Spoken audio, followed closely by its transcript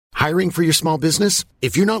Hiring for your small business?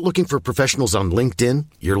 If you're not looking for professionals on LinkedIn,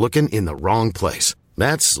 you're looking in the wrong place.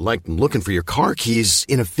 That's like looking for your car keys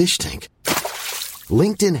in a fish tank.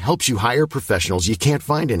 LinkedIn helps you hire professionals you can't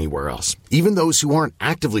find anywhere else, even those who aren't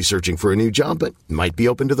actively searching for a new job but might be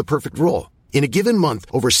open to the perfect role. In a given month,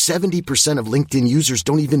 over 70% of LinkedIn users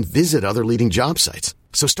don't even visit other leading job sites.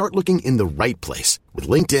 So start looking in the right place. With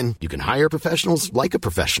LinkedIn, you can hire professionals like a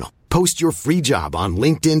professional. Post your free job on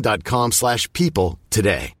linkedin.com/people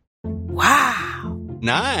today. Wow.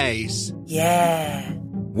 Nice. Yeah.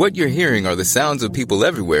 What you're hearing are the sounds of people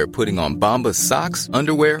everywhere putting on Bombas socks,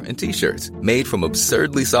 underwear, and T-shirts made from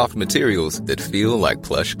absurdly soft materials that feel like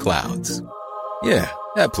plush clouds. Yeah,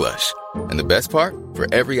 that plush. And the best part? For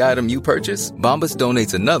every item you purchase, Bombas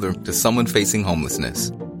donates another to someone facing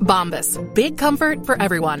homelessness. Bombas. Big comfort for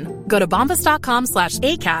everyone. Go to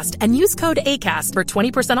bombas.com/ACAST and use code ACAST for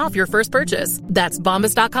 20% off your first purchase. That's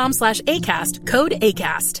bombas.com/ACAST. Code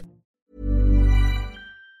ACAST.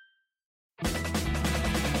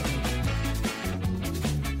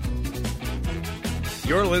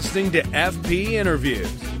 You're listening to FP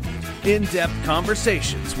Interviews. In-depth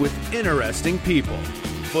conversations with interesting people.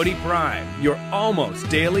 Footy Prime, your almost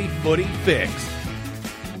daily footy fix.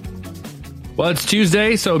 Well, it's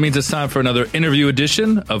Tuesday, so it means it's time for another interview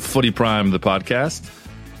edition of Footy Prime, the podcast.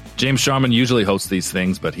 James Sharman usually hosts these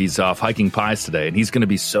things, but he's off hiking pies today, and he's going to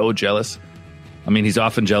be so jealous. I mean, he's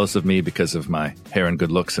often jealous of me because of my hair and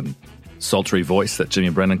good looks and sultry voice that Jimmy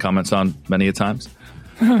Brennan comments on many a times.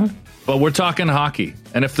 But we're talking hockey,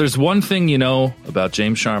 and if there's one thing you know about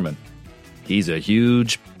James Sharman, he's a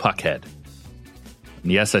huge puckhead.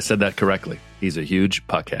 And yes, I said that correctly. He's a huge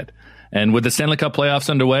puckhead. And with the Stanley Cup playoffs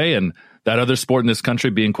underway and that other sport in this country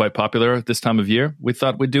being quite popular at this time of year, we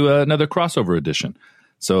thought we'd do another crossover edition.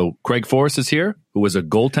 So Craig Forrest is here, who was a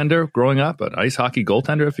goaltender growing up, an ice hockey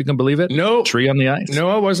goaltender, if you can believe it. No. Tree on the ice. No,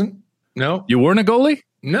 I wasn't. No. You weren't a goalie?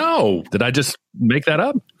 No. Did I just make that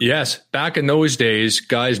up? Yes. Back in those days,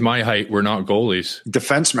 guys my height were not goalies.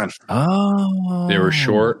 Defensemen. Oh. They were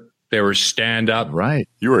short. They were stand-up. Right.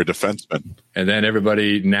 You were a defenseman. And then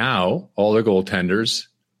everybody now, all the goaltenders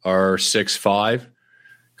are 6'5",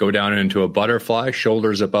 go down into a butterfly,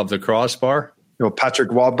 shoulders above the crossbar. You know,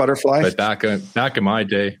 Patrick Waugh butterfly. But back in my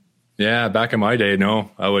day,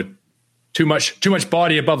 no, I would too much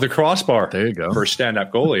body above the crossbar. There you go. For a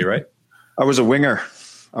stand-up goalie, right? I was a winger.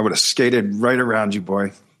 I would have skated right around you,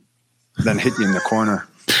 boy, then hit you in the corner.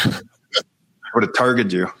 I would have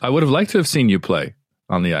targeted you. I would have liked to have seen you play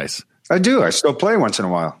on the ice. I do. I still play once in a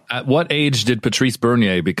while. At what age did Patrice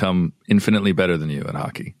Bernier become infinitely better than you in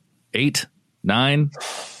hockey? 8, 9?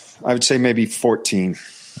 I would say maybe 14.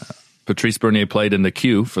 Patrice Bernier played in the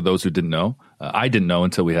Q, for those who didn't know. I didn't know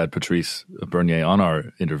until we had Patrice Bernier on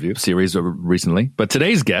our interview series recently. But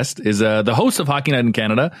today's guest is the host of Hockey Night in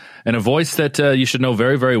Canada and a voice that you should know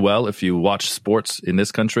very, very well if you watch sports in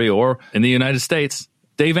this country or in the United States.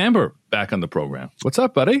 Dave Amber back on the program. What's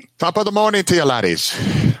up, buddy? Top of the morning to you, laddies.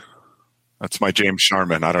 That's my James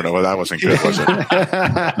Sharman. I don't know. That wasn't good, was it?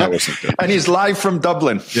 That wasn't good. And he's live from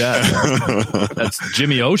Dublin. Yeah. That's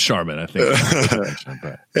Jimmy O. Sharman, I think.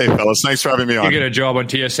 Hey, fellas. Thanks for having me on. You get a job on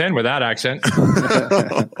TSN with that accent.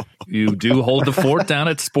 You do hold the fort down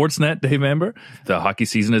at Sportsnet, Dave Amber. The hockey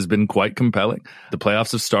season has been quite compelling. The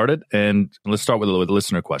playoffs have started, and let's start with a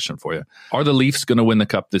listener question for you. Are the Leafs going to win the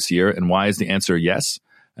Cup this year, and why is the answer yes?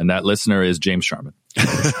 And that listener is James Sharman.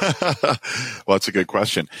 Well, that's a good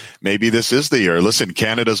question. Maybe this is the year. Listen,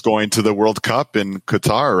 Canada's going to the World Cup in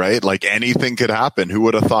Qatar, right? Like anything could happen. Who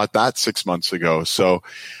would have thought that 6 months ago? So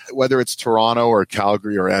whether it's Toronto or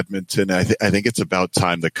Calgary or Edmonton, I think it's about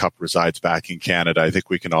time the Cup resides back in Canada. I think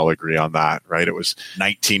we can all agree on that, right? It was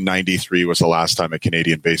 1993 was the last time a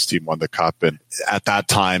Canadian-based team won the Cup. And at that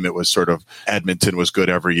time, it was sort of Edmonton was good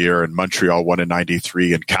every year and Montreal won in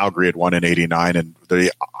 93 and Calgary had won in 89. And the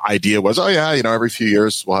idea was, oh yeah, every few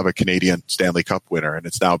years we'll have a Canadian Stanley Cup winner, and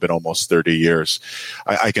it's now been almost 30 years.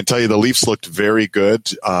 I can tell you the Leafs looked very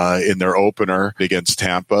good in their opener against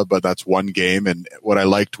Tampa, but that's one game. And what I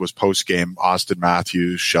liked was post-game, Austin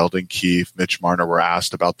Matthews, Sheldon Keefe, Mitch Marner were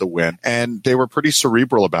asked about the win, and they were pretty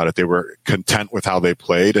cerebral about it. They were content with how they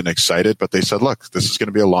played and excited, but they said, look, this is going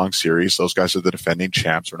to be a long series. Those guys are the defending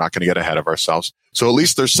champs. We're not going to get ahead of ourselves. So at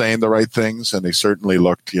least they're saying the right things, and they certainly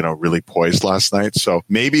looked, really poised last night. So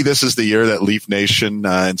maybe this is the year that Leaf Nation,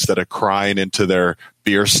 instead of crying into their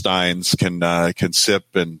beer steins, can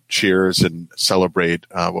sip and cheers and celebrate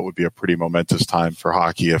what would be a pretty momentous time for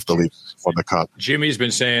hockey if the Leafs won the Cup. Jimmy's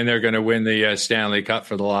been saying they're going to win the Stanley Cup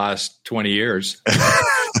for the last 20 years.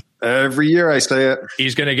 Every year I say it.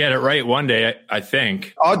 He's going to get it right one day, I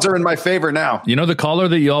think. Odds are in my favor now. You know the caller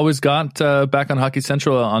that you always got back on Hockey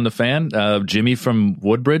Central on the Fan? Jimmy from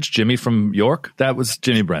Woodbridge, Jimmy from York? That was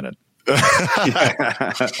Jimmy Brennan.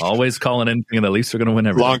 Always calling anything, and the Leafs are going to win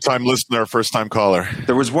everything. Long-time listener, first-time caller.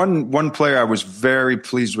 There was one player I was very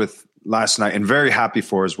pleased with last night and very happy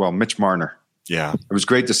for as well, Mitch Marner. Yeah. It was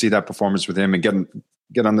great to see that performance with him and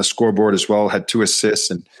get on the scoreboard as well, had 2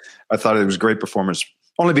 assists, and I thought it was a great performance.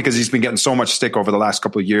 Only because he's been getting so much stick over the last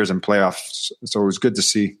couple of years in playoffs. So it was good to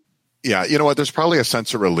see. Yeah, you know what? There's probably a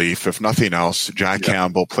sense of relief, if nothing else. Jack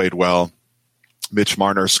Campbell played well. Mitch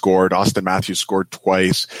Marner scored. Austin Matthews scored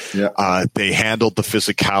twice. Yeah. They handled the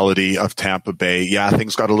physicality of Tampa Bay. Yeah,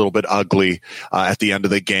 things got a little bit ugly at the end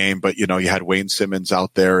of the game, but, you had Wayne Simmons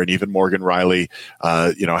out there, and even Morgan Riley,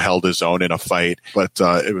 held his own in a fight. But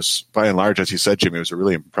it was, by and large, as you said, Jimmy, it was a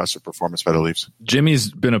really impressive performance by the Leafs.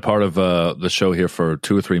 Jimmy's been a part of the show here for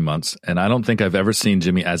 2 or 3 months, and I don't think I've ever seen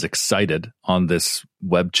Jimmy as excited on this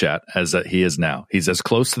web chat as he is now. He's as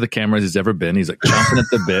close to the camera as he's ever been. He's like chomping at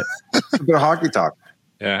the bit. A bit of hockey talk.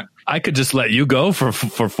 Yeah. I could just let you go for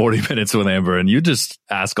 40 minutes with Amber and you just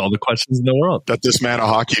ask all the questions in the world. Got this man a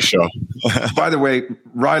hockey show. By the way,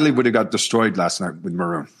 Riley would have got destroyed last night with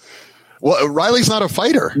Maroon. Well, Riley's not a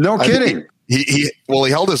fighter. No kidding. He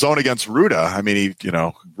held his own against Ruda. I mean,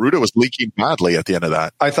 Ruda was leaking badly at the end of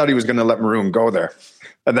that. I thought he was going to let Maroon go there.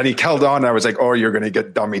 And then he held on. I was like, oh, you're going to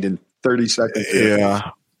get dummied in 30 seconds.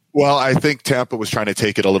 Yeah. Well, I think Tampa was trying to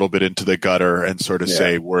take it a little bit into the gutter and sort of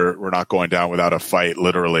say we're not going down without a fight,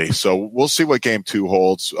 literally. So we'll see what game 2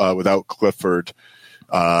 holds without Clifford.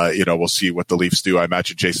 We'll see what the Leafs do. I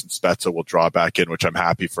imagine Jason Spezza will draw back in, which I'm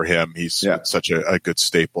happy for him. He's such a good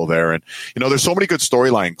staple there. And, there's so many good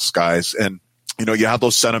storylines, guys. And, you have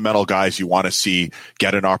those sentimental guys you want to see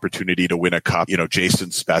get an opportunity to win a cup. Jason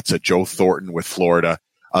Spezza, Joe Thornton with Florida.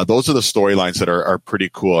 Those are the storylines that are pretty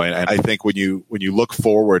cool. And I think when you look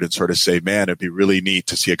forward and sort of say, man, it'd be really neat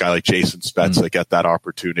to see a guy like Jason Spezza get that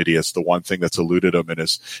opportunity. It's the one thing that's eluded him in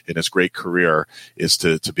his great career is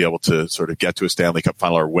to be able to sort of get to a Stanley Cup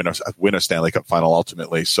final or win a Stanley Cup final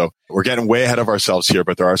ultimately. So we're getting way ahead of ourselves here,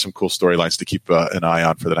 but there are some cool storylines to keep an eye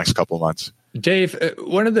on for the next couple of months. Dave,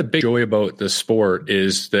 one of the big joy about the sport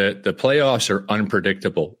is that the playoffs are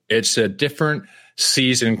unpredictable. It's a different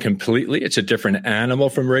season completely. It's a different animal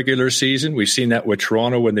from regular season. We've seen that with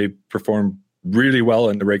Toronto when they performed really well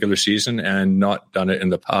in the regular season and not done it in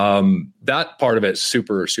the that part of it's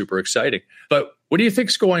super, super exciting. But what do you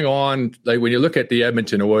think's going on? Like when you look at the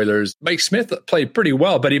Edmonton Oilers, Mike Smith played pretty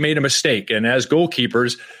well, but he made a mistake. And as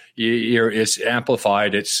goalkeepers, it's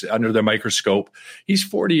amplified. It's under the microscope. He's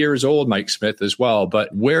 40 years old, Mike Smith, as well.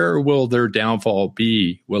 But where will their downfall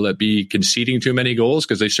be? Will it be conceding too many goals?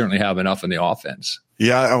 Because they certainly have enough in the offense.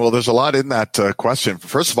 Yeah, well, there's a lot in that question.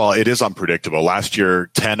 First of all, it is unpredictable. Last year,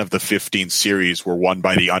 10 of the 15 series were won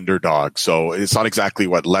by the underdog. So it's not exactly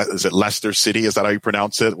is it Leicester City? Is that how you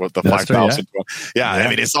pronounce it? With the 5,000? Yeah, I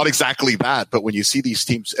mean, it's not exactly that. But when you see these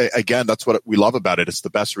teams, again, that's what we love about it. It's the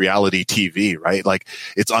best reality TV, right? Like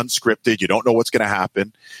it's unscripted. You don't know what's going to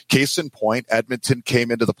happen. Case in point, Edmonton came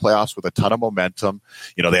into the playoffs with a ton of momentum.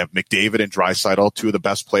 They have McDavid and Draisaitl, 2 of the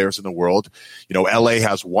best players in the world. LA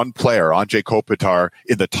has one player, Anze Kopitar,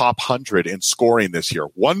 in the top 100 in scoring this year.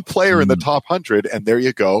 One player in the top 100, and there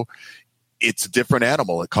you go. It's a different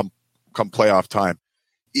animal come playoff time.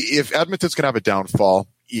 If Edmonton's going to have a downfall,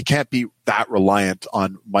 you can't be that reliant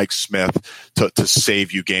on Mike Smith to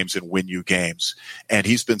save you games and win you games. And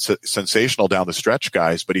he's been sensational down the stretch,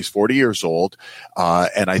 guys, but he's 40 years old.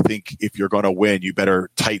 And I think if you're going to win, you better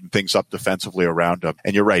tighten things up defensively around him.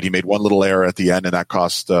 And you're right. He made one little error at the end, and that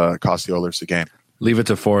cost the Oilers the game. Leave it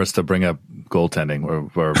to Forrest to bring up goaltending.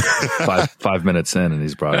 We're 5 minutes in, and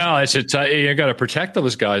he's brought it. Well, you got to protect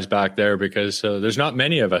those guys back there because there's not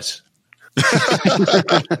many of us.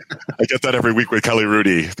 I get that every week with Kelly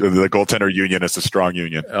Rudy. The goaltender union is a strong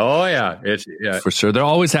union. Oh, yeah. For sure. There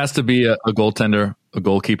always has to be a goaltender, a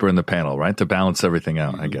goalkeeper in the panel, right? To balance everything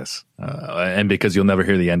out, I guess. And because you'll never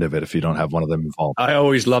hear the end of it if you don't have one of them involved. I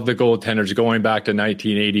always love the goaltenders going back to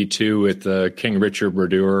 1982 with King Richard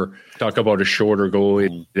Brodeur. Talk about a shorter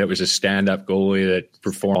goalie that was a stand-up goalie that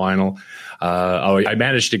performed final. I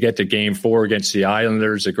managed to get to Game 4 against the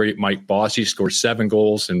Islanders. The great Mike Bossy scored 7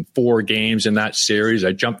 goals in 4 games in that series.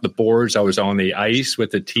 I jumped the boards. I was on the ice with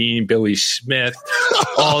the team. Billy Smith,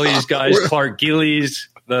 all these guys, Clark Gillies.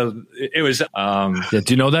 It was. Do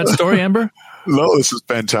you know that story, Amber? No, this is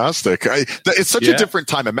fantastic. It's such a different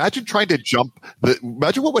time. Imagine trying to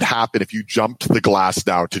imagine what would happen if you jumped the glass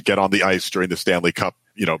now to get on the ice during the Stanley Cup,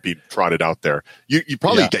 being trotted out there. You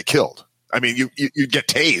probably get killed. I mean, you'd get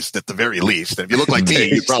tased at the very least. And if you look like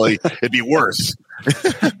me, it'd be worse.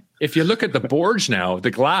 If you look at the boards now,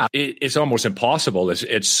 the glass, it's almost impossible.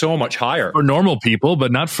 It's so much higher. For normal people,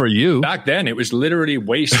 but not for you. Back then, it was literally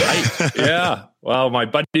waist height. Yeah. Well, my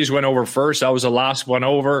buddies went over first. I was the last one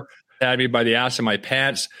over. Had me by the ass of my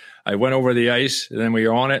pants. I went over the ice, and then we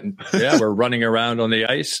were on it, and we're running around on the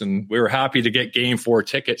ice, and we were happy to get Game 4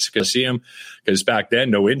 tickets to see him, because back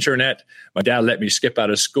then, no internet. My dad let me skip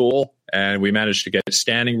out of school, and we managed to get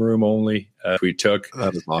standing room only. We took,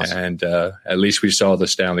 that is awesome. And at least we saw the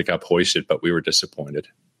Stanley Cup hoisted, but we were disappointed.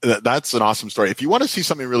 That's an awesome story. If you want to see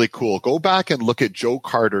something really cool, go back and look at Joe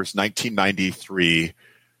Carter's 1993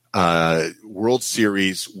 World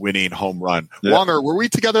Series winning home run. Yeah. Wonger, were we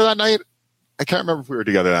together that night? I can't remember if we were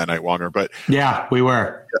together that night, Wonger, but yeah, we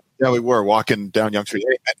were. Yeah, we were walking down Yonge Street.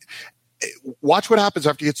 Watch what happens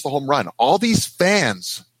after he hits the home run. All these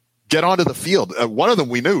fans get onto the field. One of them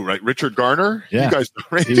we knew, right? Richard Garner. Yeah. You guys know,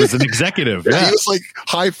 right? He was an executive. Yeah. He was like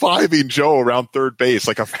high-fiving Joe around third base,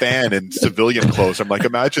 like a fan in civilian clothes. I'm like,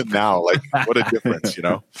 imagine now, like what a difference, you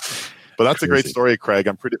know? But that's a great story, Craig.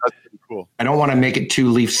 That's pretty cool. I don't want to make it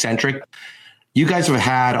too Leaf-centric. You guys have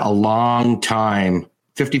had a long time.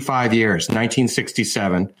 55 years,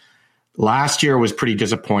 1967. Last year was pretty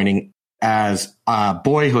disappointing. As a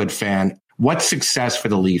boyhood fan, what's success for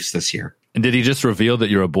the Leafs this year? And did he just reveal that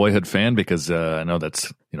you're a boyhood fan? Because I know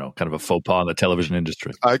that's kind of a faux pas in the television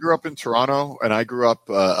industry. I grew up in Toronto, and I grew up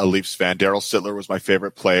a Leafs fan. Darryl Sittler was my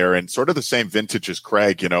favorite player, and sort of the same vintage as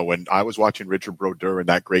Craig. When I was watching Richard Brodeur and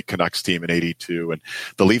that great Canucks team in '82, and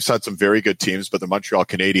the Leafs had some very good teams, but the Montreal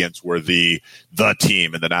Canadiens were the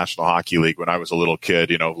team in the National Hockey League when I was a little kid.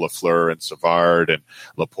 Lafleur and Savard and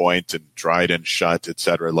Lapointe and Dryden, Schutt, et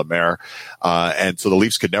cetera, Lemaire, and so the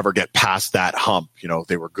Leafs could never get past that hump.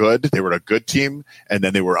 They were good. They were a good team, and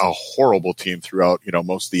then they were a horrible team throughout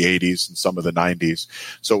most of the 80s and some of the 90s.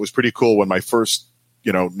 So it was pretty cool when my first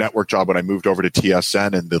network job, when I moved over to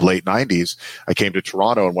TSN in the late 90s, I came to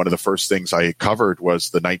Toronto, and one of the first things I covered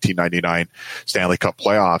was the 1999 Stanley Cup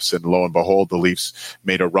playoffs, and lo and behold, the Leafs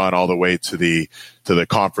made a run all the way to the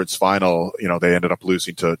conference final. They ended up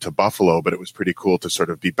losing to Buffalo, but it was pretty cool to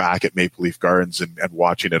sort of be back at Maple Leaf Gardens and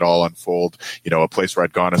watching it all unfold, a place where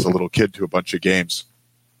I'd gone as a little kid to a bunch of games.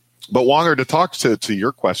 But Wonger, to talk to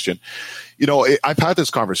your question, I've had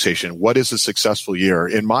this conversation. What is a successful year?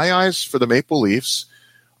 In my eyes, for the Maple Leafs,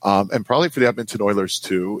 and probably for the Edmonton Oilers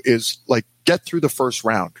too, is like get through the first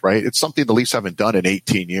round, right? It's something the Leafs haven't done in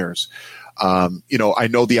 18 years. I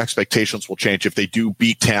know the expectations will change if they do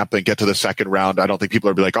beat Tampa and get to the second round. I don't think people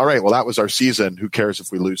will be like, all right, well, that was our season. Who cares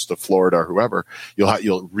if we lose to Florida or whoever?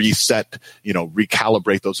 You'll reset,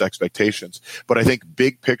 recalibrate those expectations. But I think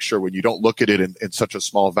big picture, when you don't look at it in such a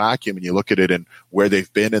small vacuum, and you look at it in where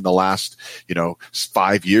they've been in the last,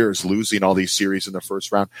 5 years, losing all these series in the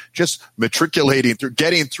first round, just matriculating through,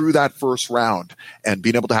 getting through that first round and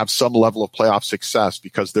being able to have some level of playoff success,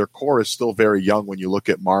 because their core is still very young when you look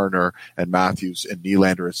at Marner and Matthews and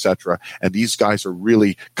Nylander, et cetera. And these guys are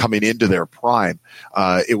really coming into their prime.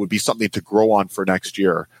 It would be something to grow on for next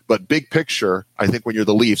year. But big picture, I think when you're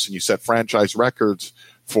the Leafs and you set franchise records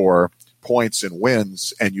for points and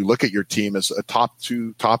wins, and you look at your team as a top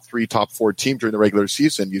 2, top 3, top 4 team during the regular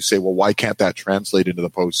season, you say, well, why can't that translate into the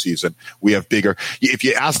postseason? We have bigger. If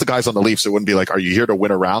you ask the guys on the Leafs, it wouldn't be like, are you here to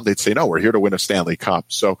win a round? They'd say, no, we're here to win a Stanley Cup.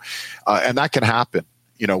 So, and that can happen.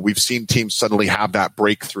 We've seen teams suddenly have that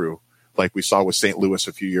breakthrough, like we saw with St. Louis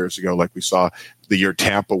a few years ago, like we saw the year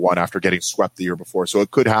Tampa won after getting swept the year before. So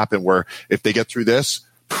it could happen where if they get through this,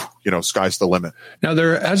 sky's the limit. Now,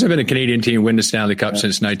 there hasn't been a Canadian team win the Stanley Cup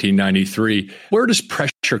since 1993. Where does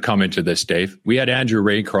pressure come into this, Dave? We had Andrew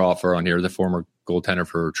Raycroft on here, the former goaltender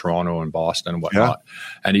for Toronto and Boston and whatnot.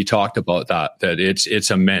 Yeah. And he talked about that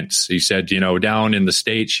it's immense. He said, down in the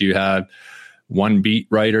States, you had one beat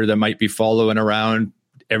writer that might be following around.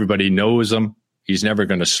 Everybody knows him. He's never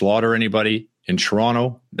going to slaughter anybody. In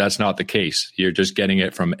Toronto, that's not the case. You're just getting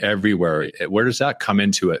it from everywhere. Where does that come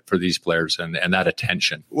into it for these players and that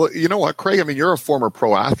attention? Well, you know what, Craig? I mean, you're a former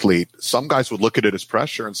pro athlete. Some guys would look at it as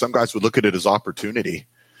pressure, and some guys would look at it as opportunity.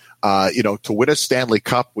 To win a Stanley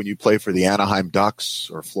Cup when you play for the Anaheim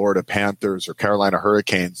Ducks or Florida Panthers or Carolina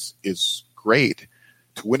Hurricanes is great.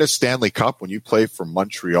 To win a Stanley Cup when you play for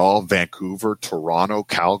Montreal, Vancouver, Toronto,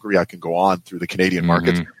 Calgary, I can go on through the Canadian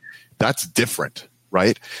markets. That's different.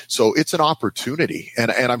 Right. So it's an opportunity.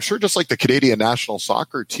 And I'm sure just like the Canadian national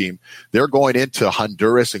soccer team, they're going into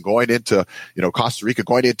Honduras and going into, Costa Rica,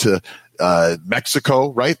 going into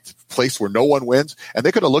Mexico, right? Place where no one wins. And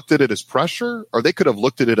they could have looked at it as pressure, or they could have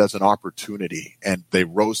looked at it as an opportunity. And they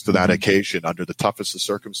rose to that occasion under the toughest of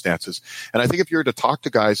circumstances. And I think if you were to talk to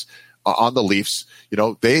guys on the Leafs,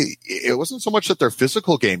 it wasn't so much that their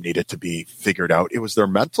physical game needed to be figured out. It was their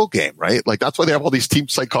mental game, right? Like that's why they have all these team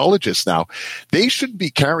psychologists now. They shouldn't be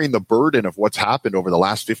carrying the burden of what's happened over the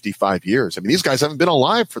last 55 years. I mean, these guys haven't been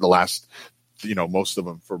alive for the last, most of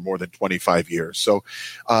them for more than 25 years. So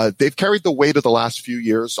they've carried the weight of the last few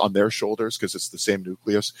years on their shoulders because it's the same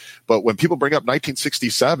nucleus. But when people bring up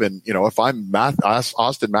 1967, if I'm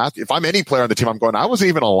Austin Matthews, if I'm any player on the team, I'm going, I wasn't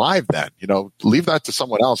even alive then. Leave that to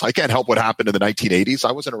someone else. I can't help what happened in the 1980s.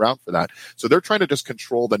 I wasn't around for that. So they're trying to just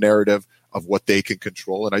control the narrative of what they can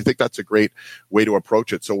control. And I think that's a great way to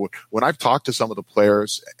approach it. So when I've talked to some of the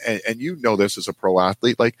players, and this as a pro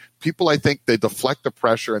athlete, like people, I think they deflect the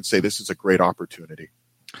pressure and say, this is a great opportunity.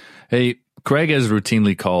 Hey, Craig has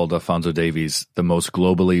routinely called Alphonso Davies the most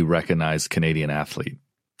globally recognized Canadian athlete.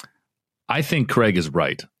 I think Craig is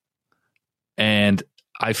right. And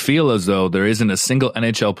I feel as though there isn't a single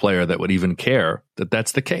NHL player that would even care that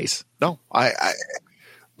that's the case. No, I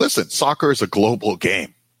listen, soccer is a global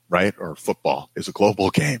game. Right? Or football is a global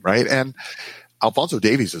game, right? And Alphonso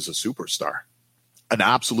Davies is a superstar, an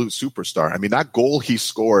absolute superstar. I mean, that goal he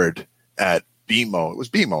scored at BMO, it was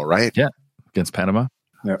BMO, right? Yeah, against Panama.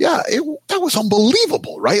 Yeah, that was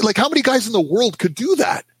unbelievable, right? Like how many guys in the world could do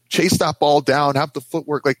that? Chase that ball down, have the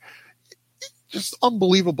footwork, like just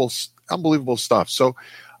unbelievable stuff. So,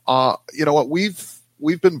 you know what?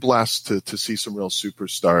 We've been blessed to see some real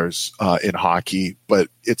superstars in hockey, but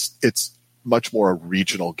it's much more a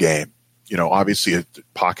regional game. Obviously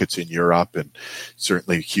pockets in Europe and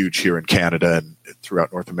certainly huge here in Canada and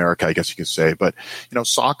throughout North America, I guess you could say. But,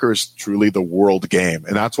 soccer is truly the world game.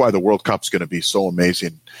 And that's why the World Cup's going to be so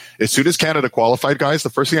amazing. As soon as Canada qualified, guys, the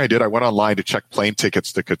first thing I did, I went online to check plane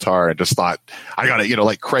tickets to Qatar and just thought, I got to,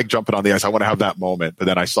 like Craig jumping on the ice. I want to have that moment. But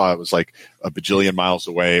then I saw it was like a bajillion miles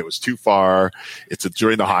away. It was too far. It's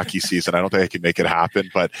during the hockey season. I don't think I can make it happen.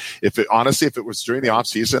 But if it was during the off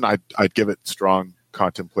season, I'd give it strong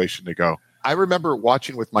contemplation to go. I remember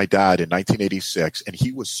watching with my dad in 1986, and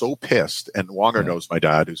he was so pissed. And Wonger knows my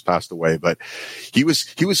dad, who's passed away, but he was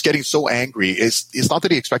getting so angry. It's not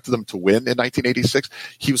that he expected them to win in 1986.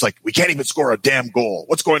 He was like, "We can't even score a damn goal.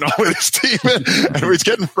 What's going on with this team?" And he was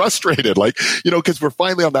getting frustrated, because we're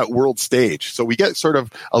finally on that world stage. So we get sort of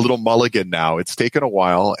a little mulligan now. It's taken a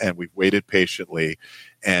while, and we've waited patiently.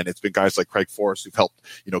 And it's been guys like Craig Forrest who've helped,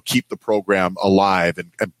 keep the program alive,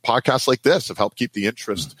 and podcasts like this have helped keep the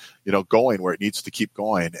interest, going where it needs to keep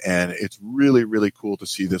going. And it's really, really cool to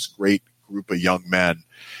see this great group of young men.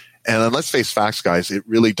 And then let's face facts, guys, it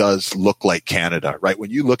really does look like Canada, right?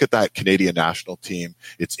 When you look at that Canadian national team,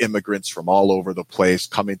 it's immigrants from all over the place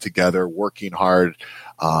coming together, working hard.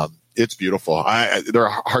 It's beautiful. They're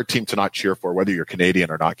a hard team to not cheer for, whether you're Canadian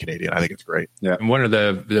or not Canadian. I think it's great. Yeah. And one of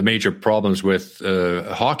the major problems with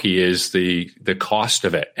hockey is the cost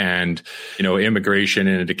of it. And, immigration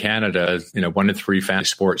into Canada, 1 in 3 family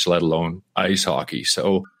sports, let alone ice hockey.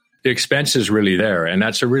 So the expense is really there. And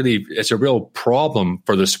it's a real problem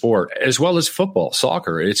for the sport, as well as football,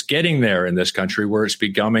 soccer. It's getting there in this country where it's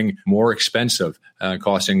becoming more expensive,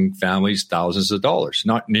 costing families thousands of dollars.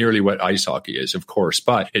 Not nearly what ice hockey is, of course,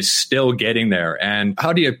 but it's still getting there. And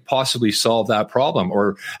how do you possibly solve that problem?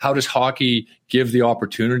 Or how does hockey give the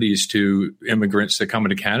opportunities to immigrants that come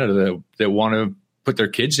into Canada that want to put their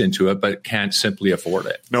kids into it, but can't simply afford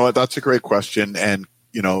it? No, that's a great question. And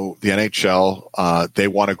the NHL, they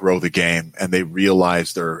want to grow the game, and they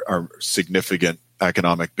realize there are significant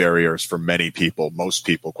economic barriers for many people, most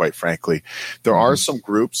people, quite frankly. There are some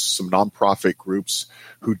groups, some nonprofit groups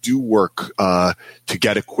who do work to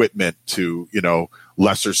get equipment to,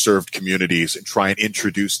 lesser served communities and try and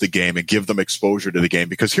introduce the game and give them exposure to the game.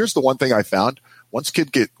 Because here's the one thing I found. Once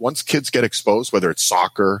kids get exposed, whether it's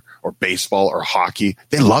soccer or baseball or hockey,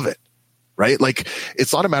 they love it. Right? Like,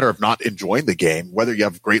 it's not a matter of not enjoying the game, whether you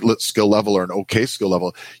have great skill level or an okay skill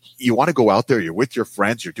level. You want to go out there, you're with your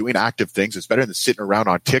friends, you're doing active things. It's better than sitting around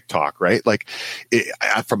on TikTok, right? Like,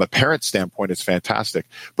 from a parent standpoint, it's fantastic.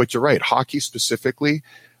 But you're right. Hockey specifically,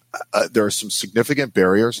 there are some significant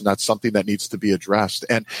barriers, and that's something that needs to be addressed.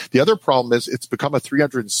 And the other problem is it's become a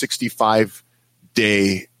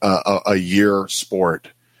 365-day a year sport.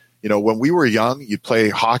 When we were young, you'd play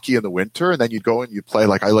hockey in the winter, and then you'd go and you'd play,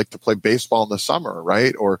 like I like to play baseball in the summer,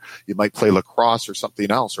 right? Or you might play lacrosse or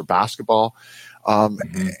something else, or basketball. And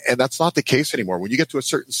that's not the case anymore. When you get to a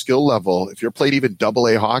certain skill level, if you're played even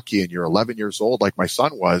AA hockey and you're 11 years old, like my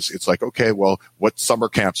son was, it's like, okay, well, what summer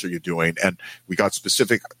camps are you doing? And we got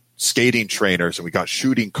specific skating trainers, and we got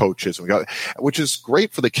shooting coaches, and which is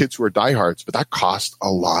great for the kids who are diehards, but that costs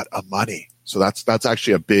a lot of money. So that's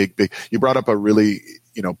actually a big, you brought up a really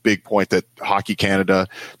big point that Hockey Canada,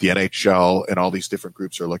 the NHL, and all these different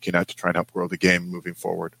groups are looking at to try and help grow the game moving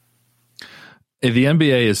forward. The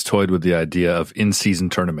NBA has toyed with the idea of in-season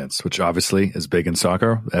tournaments, which obviously is big in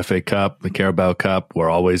soccer. The FA Cup, the Carabao Cup. We're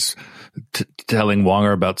always telling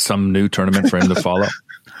Wonger about some new tournament for him to follow.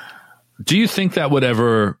 Do you think that would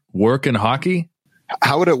ever work in hockey?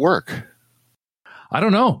 How would it work? I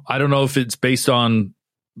don't know. I don't know if it's based on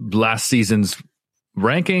last season's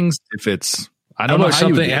rankings. If it's, I don't know.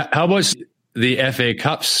 How about the FA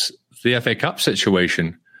Cups? The FA Cup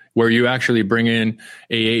situation where you actually bring in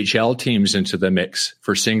AHL teams into the mix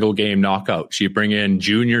for single game knockouts. You bring in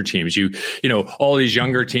junior teams. You know, all these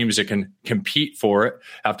younger teams that can compete for it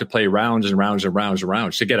have to play rounds and rounds and rounds and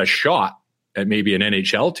rounds to get a shot at maybe an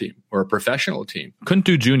NHL team or a professional team. Couldn't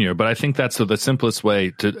do junior, but I think that's the simplest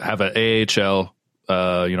way to have an AHL,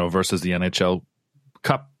 versus the NHL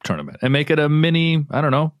Cup tournament and make it a mini,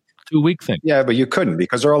 2-week thing. Yeah, but you couldn't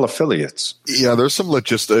because they're all affiliates. Yeah, there's some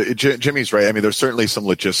Jimmy's right. I mean, there's certainly some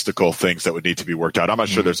logistical things that would need to be worked out. I'm not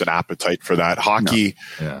sure there's an appetite for that. Hockey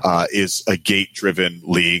is a gate-driven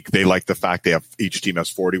league. They like the fact each team has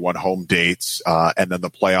 41 home dates, and then the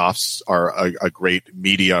playoffs are a great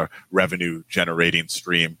media revenue generating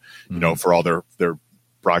stream, for all their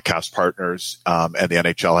broadcast partners, and the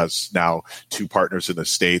NHL has now 2 partners in the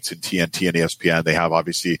States in TNT and ESPN. They have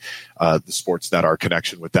obviously the Sportsnet, our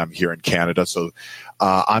connection with them here in Canada. So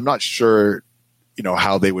I'm not sure,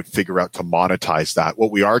 how they would figure out to monetize that.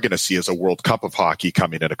 What we are going to see is a World Cup of hockey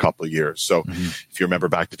coming in a couple of years. So if you remember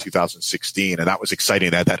back to 2016, and that was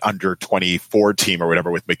exciting, that under 24 team or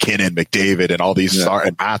whatever with McKinnon, McDavid, and all these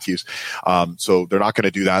and Matthews. So they're not going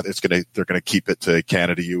to do that. They're going to keep it to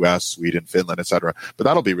Canada, US, Sweden, Finland, etc. But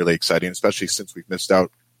that'll be really exciting, especially since we've missed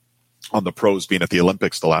out on the pros being at the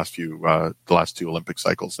Olympics the last 2 Olympic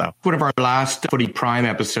cycles now. One of our last Footy Prime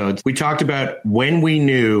episodes, we talked about when we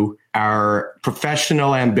knew our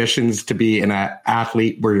professional ambitions to be an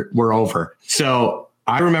athlete were over. So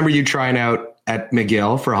I remember you trying out at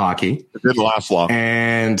McGill for hockey. It didn't last long.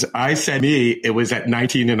 And I said it was at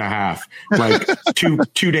 19 and a half. Like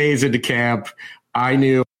two days into camp, I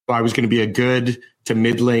knew I was going to be a good to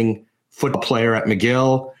middling football player at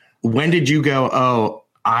McGill. When did you go,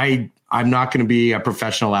 I'm not going to be a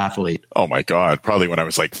professional athlete? Oh my God. Probably when I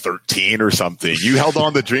was like 13 or something. You held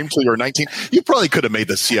on the dream till you were 19. You probably could have made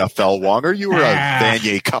the CFL, Wonger. You were a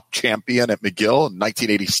Vanier Cup champion at McGill in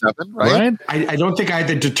 1987, right? I don't think I had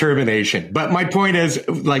the determination, but my point is,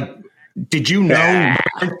 did you know?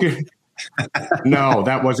 No,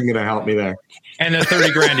 that wasn't going to help me there. And the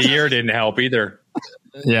 $30,000 a year didn't help either.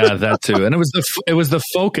 Yeah, that too. And it was the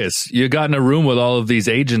focus. You got in a room with all of these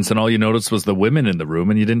agents and all you noticed was the women in the room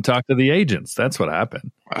and you didn't talk to the agents. That's what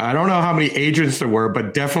happened. I don't know how many agents there were,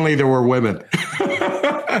 but definitely there were women.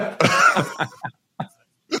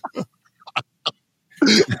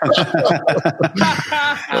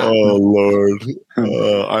 Oh, Lord.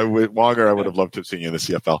 Wonger, I would have loved to have seen you in the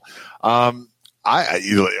CFL.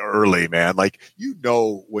 Early, man,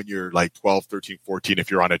 when you're like 12, 13, 14, if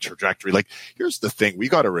you're on a trajectory, here's the thing. We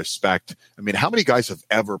got to respect. I mean, how many guys have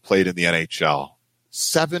ever played in the NHL?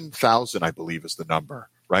 7,000, I believe, is the number,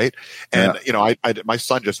 right? And, my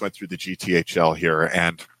son just went through the GTHL here,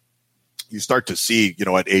 and you start to see,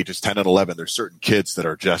 at ages 10 and 11, there's certain kids that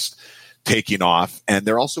are just taking off, and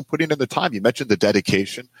they're also putting in the time. You mentioned the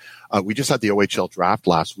dedication. We just had the OHL draft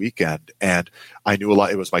last weekend, and I knew a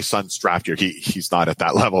lot. It was my son's draft year. He's not at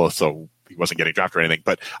that level, so he wasn't getting drafted or anything,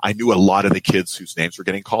 but I knew a lot of the kids whose names were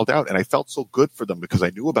getting called out, and I felt so good for them because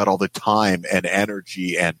I knew about all the time and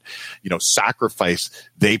energy and, sacrifice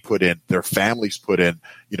they put in, their families put in,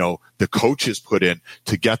 the coaches put in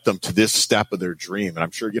to get them to this step of their dream. And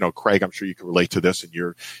I'm sure, Craig, I'm sure you can relate to this and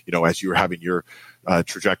you're, as you're having your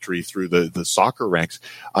trajectory through the soccer ranks,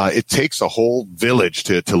 it takes a whole village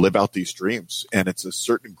to live out these dreams. And it's a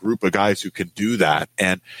certain group of guys who can do that.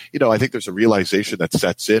 And, I think there's a realization that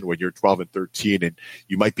sets in when you're 12 and 13 and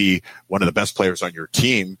you might be one of the best players on your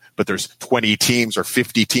team, but there's 20 teams or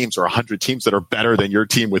 50 teams or 100 teams that are better than your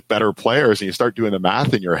team with better players. And you start doing the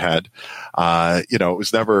math in your head.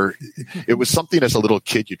 It was something as a little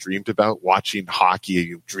kid you dreamed about watching hockey.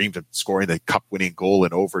 You dreamed of scoring the cup winning goal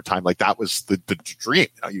in overtime. That was the dream.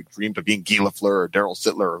 You dreamed of being Guy Lafleur or Daryl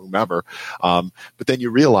Sittler or whomever. But then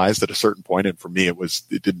you realized at a certain point, and for me,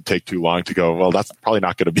 it didn't take too long to go, well, that's probably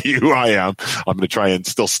not going to be who I am. I'm going to try and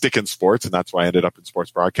still stick in sports. And that's why I ended up in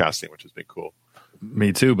sports broadcasting, which has been cool.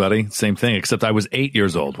 Me too, buddy. Same thing, except I was 8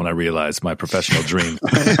 years old when I realized my professional dreams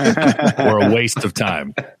were a waste of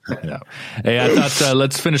time. Yeah. Hey, I thought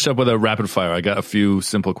let's finish up with a rapid fire. I got a few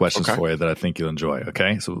simple questions for you that I think you'll enjoy.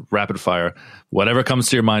 Okay, so rapid fire. Whatever comes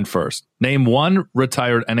to your mind first. Name one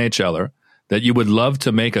retired NHLer that you would love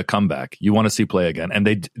to make a comeback. You want to see play again, and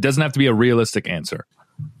it doesn't have to be a realistic answer.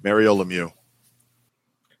 Mario Lemieux.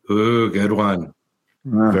 Ooh, good one.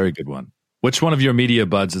 Very good one. Which one of your media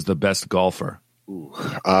buds is the best golfer?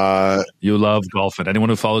 You love golfing. Anyone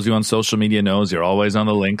who follows you on social media knows you're always on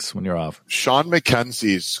the links when you're off. Sean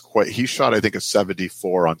McKenzie's he shot, I think, a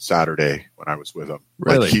 74 on Saturday when I was with him.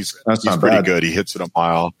 Really? Like he's pretty good. He hits it a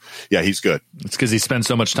mile. Yeah, he's good. It's because he spends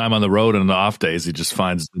so much time on the road, and on the off days, he just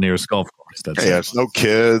finds the nearest golf course. That's he has no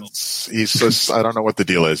kids. He's just, I don't know what the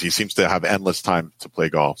deal is. He seems to have endless time to play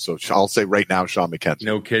golf. So I'll say right now, Sean McKenzie.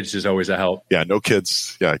 No kids is always a help. Yeah, no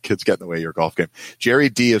kids. Yeah, kids get in the way of your golf game. Jerry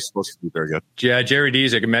D is supposed to be very good. Yeah, Jerry D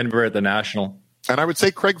is a member at the National. And I would say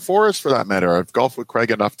Craig Forrest, for that matter. I've golfed with Craig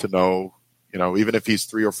enough to know, even if he's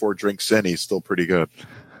 3 or 4 drinks in, he's still pretty good.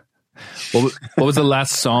 What was the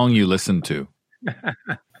last song you listened to?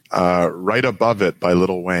 Right Above It by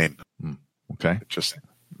Lil Wayne. Okay. Just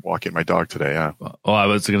walking my dog today, yeah. Oh, I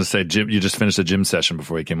was going to say, Jim, you just finished a gym session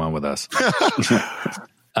before you came on with us.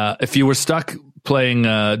 If you were stuck playing,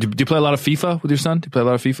 do you play a lot of FIFA with your son? Do you play a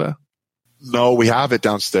lot of FIFA? No, we have it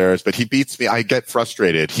downstairs, but he beats me. I get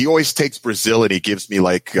frustrated. He always takes Brazil and he gives me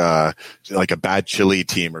like a bad Chile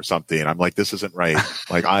team or something. I'm like, this isn't right.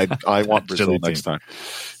 Like I want Brazil next time.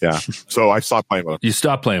 Yeah. So I stopped playing with him. You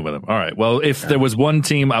stopped playing with him. All right. Well, if there was one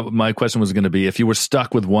team, my question was going to be, if you were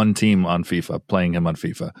stuck with one team on FIFA, playing him on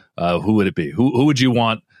FIFA, who would it be? Who would you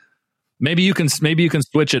want? Maybe you can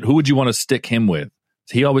switch it. Who would you want to stick him with?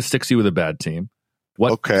 He always sticks you with a bad team.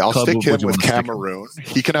 Okay, I'll stick him with Cameroon.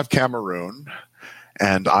 He can have Cameroon,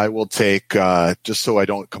 and I will take, just so I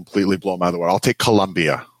don't completely blow him out of the water, I'll take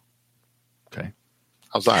Colombia. Okay.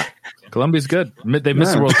 How's that? Colombia's good. They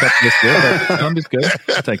missed the World Cup this year, but Colombia's good.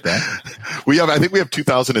 I'll take that. I think we have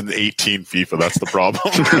 2018 FIFA. That's the problem.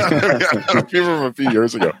 FIFA from a few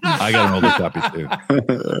years ago. I got an older copy,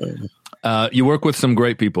 too. You work with some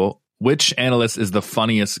great people. Which analyst is the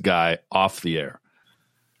funniest guy off the air?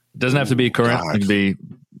 Doesn't have to be current. It can be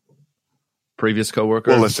previous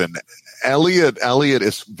coworker. Well, listen, Elliot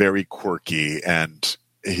is very quirky and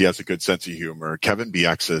he has a good sense of humor. Kevin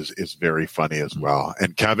BX is very funny as well.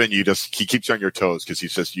 And Kevin, he keeps you on your toes because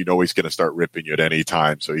he's just, he's going to start ripping you at any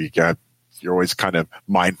time. So you're always kind of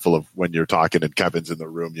mindful of when you're talking and Kevin's in the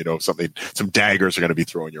room, some daggers are going to be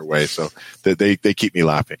thrown your way. So they keep me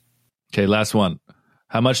laughing. Okay. Last one.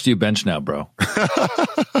 How much do you bench now, bro?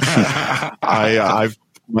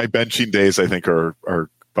 My benching days, I think, are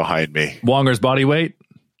behind me. Wonger's body weight?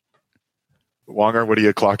 Wonger, what are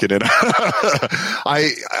you clocking in?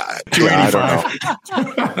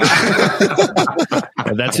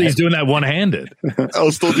 285. That's he's doing that one-handed.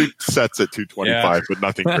 I'll still do sets at 225, but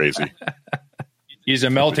nothing crazy. He's a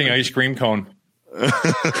melting ice cream cone.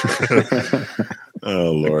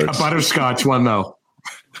 Oh, Lord. A butterscotch one, though.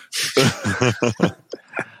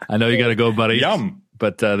 I know you got to go, buddy. Yum.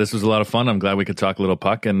 But this was a lot of fun. I'm glad we could talk a little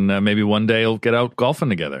puck, and maybe one day we'll get out golfing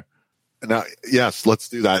together. Now, yes, let's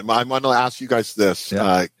do that. I want to ask you guys this.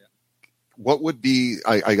 Yeah. What would be,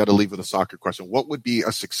 I got to leave with a soccer question. What would be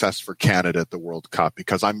a success for Canada at the World Cup?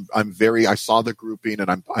 Because I saw the grouping and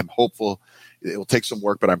I'm hopeful it will take some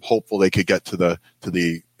work, but I'm hopeful they could get to the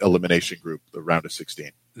elimination group, the round of 16.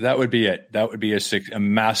 That would be it. That would be a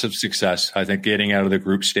massive success. I think getting out of the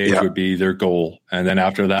group stage would be their goal. And then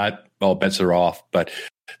after that, well, bets are off. But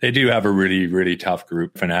they do have a really, really tough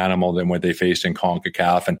group, an animal than what they faced in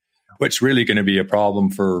CONCACAF. And what's really going to be a problem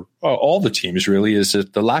for all the teams really is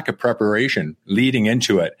that the lack of preparation leading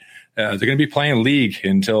into it. They're going to be playing league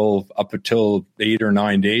up until 8 or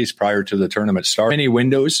 9 days prior to the tournament start. Many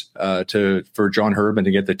windows for John Herdman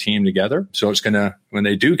to get the team together. So it's going to, when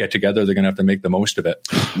they do get together, they're going to have to make the most of it.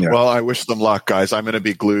 Yeah. Well, I wish them luck, guys. I'm going to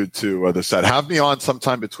be glued to the set. Have me on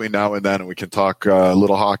sometime between now and then, and we can talk a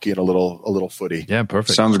little hockey and a little footy. Yeah,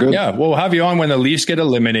 perfect. Sounds good. Yeah, we'll have you on when the Leafs get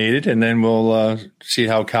eliminated, and then we'll see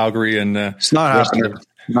how Calgary and it's not happening.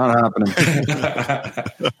 Not happening.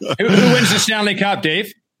 Who wins the Stanley Cup,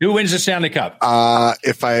 Dave? Who wins the Stanley Cup?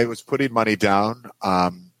 If I was putting money down,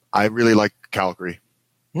 I really like Calgary.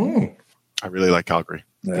 I really like Calgary.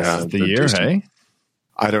 Yeah, the year, hey?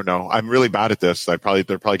 I don't know. I'm really bad at this. They're probably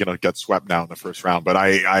going to get swept now in the first round, but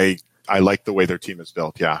I like the way their team is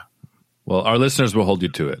built. Yeah. Well, our listeners will hold you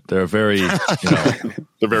to it. They're a very, they're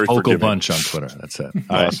very vocal forgiving bunch on Twitter. That's it.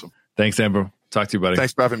 Awesome. Right. Thanks, Amber. Talk to you, buddy.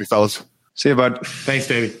 Thanks for having me, fellas. See you, bud. Thanks,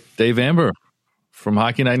 Davey. Dave Amber from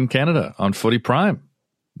Hockey Night in Canada on Footy Prime,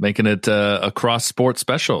 making it a cross-sport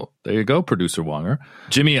special. There you go, producer Wonger.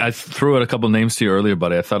 Jimmy, I threw out a couple names to you earlier,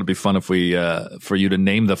 buddy. I thought it'd be fun if we for you to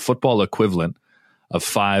name the football equivalent of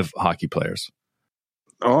 5 hockey players.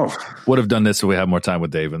 Oh, would have done this if we had more time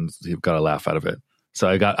with Dave, and he got a laugh out of it. So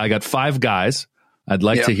I got 5 guys. I'd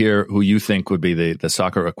like to hear who you think would be the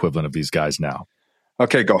soccer equivalent of these guys now.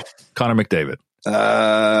 Okay, go. Connor McDavid.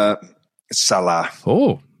 Salah.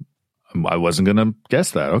 Oh, I wasn't going to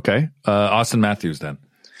guess that. Okay. Austin Matthews then.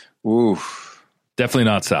 Ooh. Definitely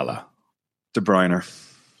not Salah. De Bruyne.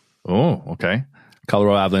 Oh, okay.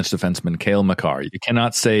 Colorado Avalanche defenseman Cale Makar. You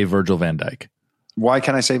cannot say Virgil van Dijk. Why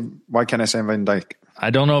can't I say Van Dijk? I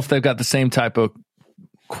don't know if they've got the same type of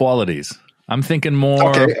qualities. I'm thinking more.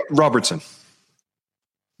 Okay, Robertson.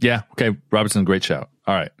 Yeah, okay. Robertson, great shout.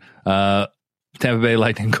 All right. Tampa Bay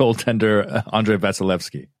Lightning goaltender Andrei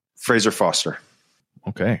Vasilevsky. Fraser Foster.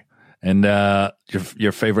 Okay. And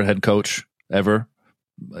your favorite head coach ever?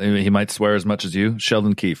 He might swear as much as you.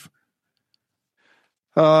 Sheldon Keefe.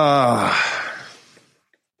 I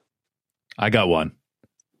got one.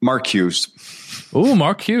 Mark Hughes. Oh,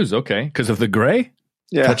 Mark Hughes. Okay. Because of the gray?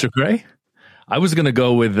 Yeah. Touch of gray? I was going to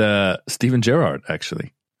go with Steven Gerrard,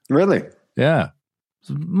 actually. Really? Yeah.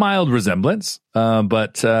 Mild resemblance,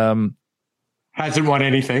 but hasn't won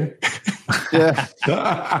anything. Yeah.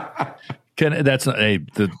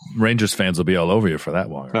 The Rangers fans will be all over you for that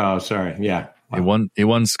one. Oh, sorry. Yeah. He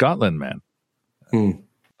won Scotland, man.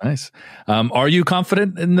 Nice. Are you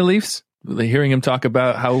confident in the Leafs? Hearing him talk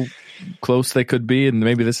about how close they could be, and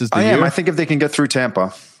maybe this is the year? I think if they can get through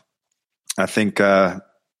Tampa, I think they'll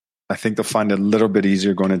find it a little bit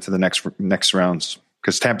easier going into the next rounds,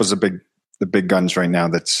 because Tampa's the big guns right now.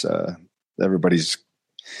 That's everybody's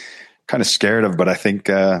kind of scared of, but I think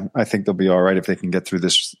they'll be all right if they can get through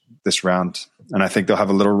this round, and I think they'll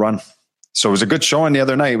have a little run. So it was a good showing the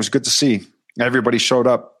other night. It was good to see everybody showed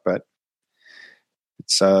up, but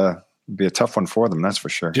it's it'll be a tough one for them, that's for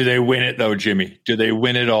sure. Do they win it though, Jimmy? Do they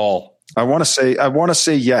win it all? I want to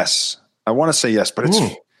say yes. But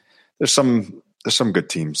there's some good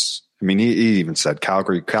teams. I mean, he even said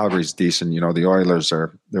Calgary's decent. You know, the Oilers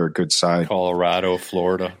they're a good side. Colorado,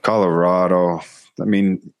 Florida. I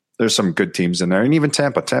mean, there's some good teams in there, and even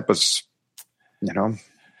Tampa. Tampa's,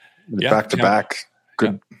 back to back,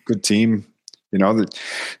 good team. You know,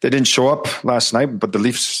 they didn't show up last night, but the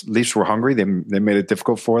Leafs were hungry. They made it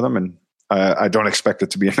difficult for them, and I don't expect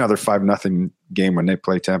it to be another 5-0 game when they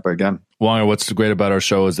play Tampa again. Wonger, what's great about our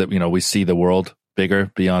show is that we see the world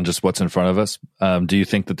bigger beyond just what's in front of us. Do you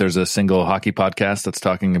think that there's a single hockey podcast that's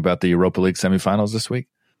talking about the Europa League semifinals this week?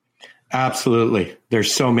 Absolutely.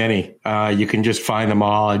 There's so many. You can just find them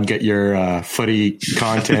all and get your footy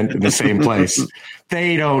content in the same place.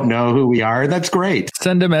 They don't know who we are. That's great.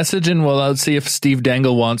 Send a message and we'll see if Steve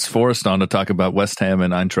Dangle wants Forrest on to talk about West Ham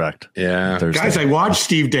and Eintracht. Yeah. Thursday. Guys, I watched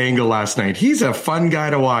Steve Dangle last night. He's a fun guy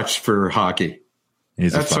to watch for hockey.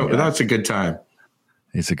 That's a good time.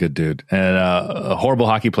 He's a good dude. And a horrible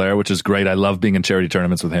hockey player, which is great. I love being in charity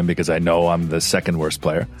tournaments with him because I know I'm the second worst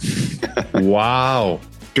player. Wow.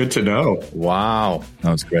 Good to know. Wow.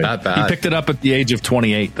 That was great. Not bad. He picked it up at the age of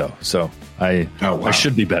 28, though. So I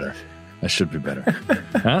should be better.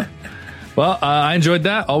 Huh? Well, I enjoyed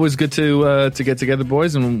that. Always good to get together,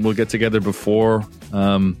 boys. And we'll get together before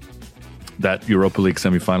that Europa League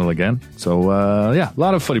semifinal again. So, a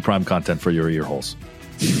lot of Footy Prime content for your ear holes.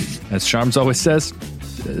 As Charms always says,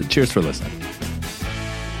 cheers for listening.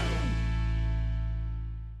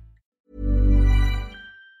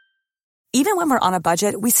 Even when we're on a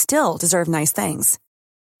budget, we still deserve nice things.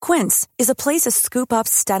 Quince is a place to scoop up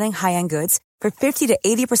stunning high-end goods for 50 to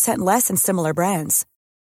 80% less than similar brands.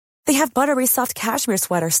 They have buttery soft cashmere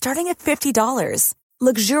sweaters starting at $50,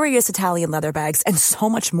 luxurious Italian leather bags, and so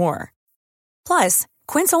much more. Plus,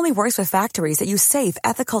 Quince only works with factories that use safe,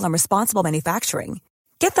 ethical, and responsible manufacturing.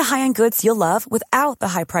 Get the high-end goods you'll love without the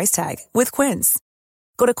high price tag with Quince.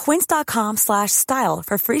 Go to quince.com/style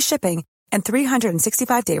for free shipping and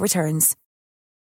 365-day returns.